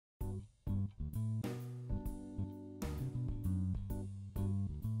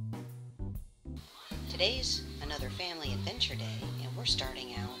Today's another family adventure day, and we're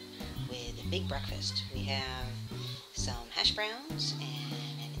starting out with a big breakfast. We have some hash browns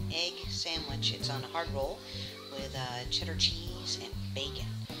and an egg sandwich. It's on a hard roll with cheddar cheese and bacon.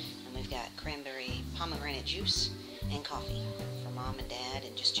 And we've got cranberry pomegranate juice and coffee for Mom and Dad,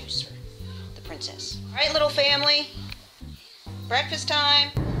 and just juice for the princess. All right, little family, breakfast time.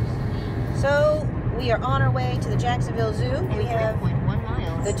 So we are on our way to the Jacksonville Zoo. We have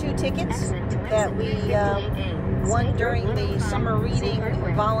the 2 tickets that we won during the summer reading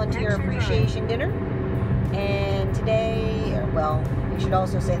volunteer appreciation dinner. And today, well, we should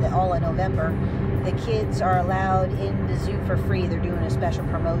also say that all in November, the kids are allowed in the zoo for free. They're doing a special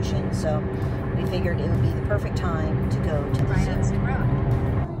promotion, so we figured it would be the perfect time to go to the zoo.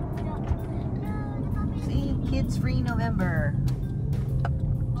 See, Kids Free November.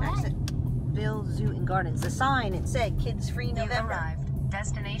 Jacksonville Zoo and Gardens. The sign, it said Kids Free November. You've arrived.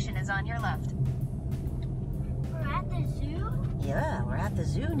 Destination is on your left. We're at the zoo? Yeah, we're at the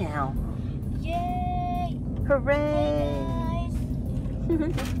zoo now. Yay! Hooray! Hey guys.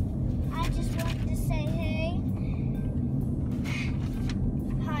 I just wanted to say hey.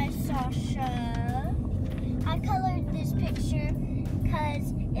 Hi, Sasha. I colored this picture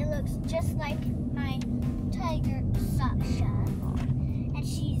because it looks just like my tiger, Sasha. And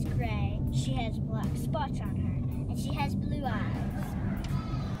she's gray. She has black spots on her. And she has blue eyes.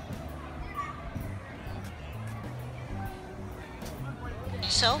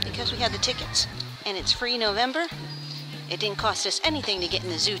 So, because we had the tickets and it's free November, it didn't cost us anything to get in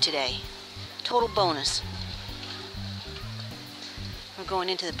the zoo today. Total bonus. We're going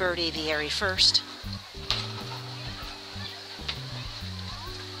into the bird aviary first.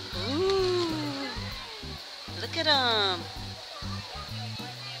 Ooh, look at them.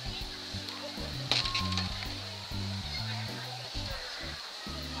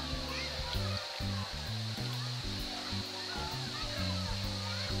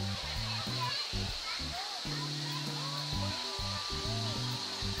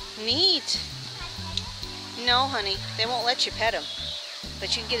 Neat. No, honey, they won't let you pet them,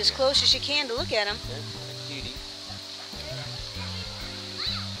 but you can get as close as you can to look at them.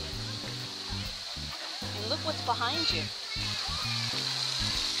 And look what's behind you.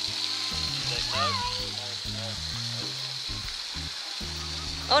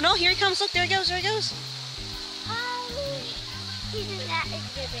 Oh no, here he comes. Look, there he goes, there he goes. Hi. He's in that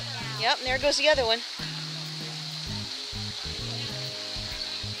exhibit now. Yep, and there goes the other one.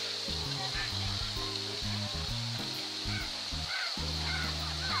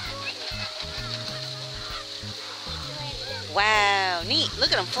 Wow, neat.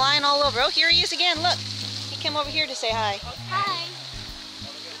 Look at him flying all over. Oh, here he is again. Look. He came over here to say hi. Hi.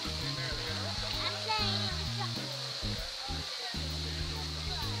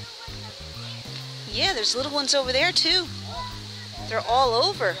 Yeah, there's little ones over there too. They're all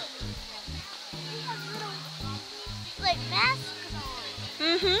over. They have little, like, masks on.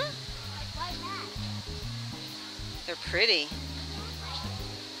 Mm-hmm. Like white masks. They're pretty.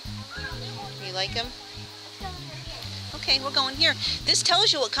 You like them? Okay, we're going here. This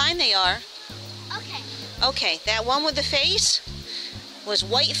tells you what kind they are. Okay. Okay, that one with the face was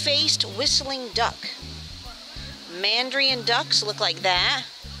white-faced whistling duck. Mandarin ducks look like that.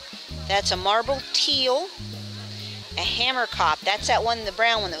 That's a marble teal. A hammerkop. That's that one, the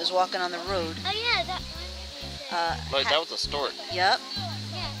brown one that was walking on the road. Oh yeah, that one. Wait, that was a stork. Yep.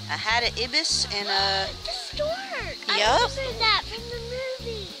 Yeah. A hat of ibis and a... The stork. Yup. I remember that from the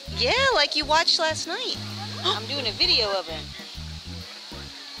movie. Yeah, like you watched last night. I'm doing a video of him.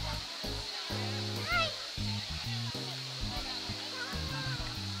 Hi.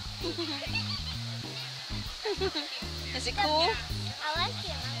 Is it cool? I like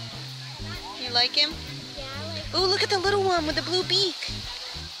him. You like him? Yeah, I like him. Oh, look at the little one with the blue beak.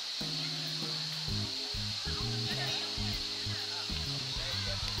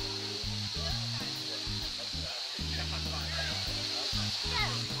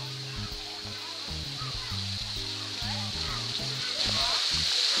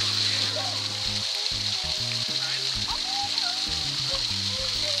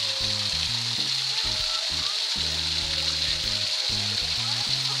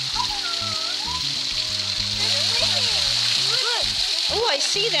 Oh, I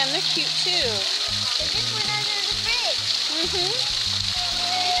see them. They're cute too. They just went under the fridge. Mm-hmm.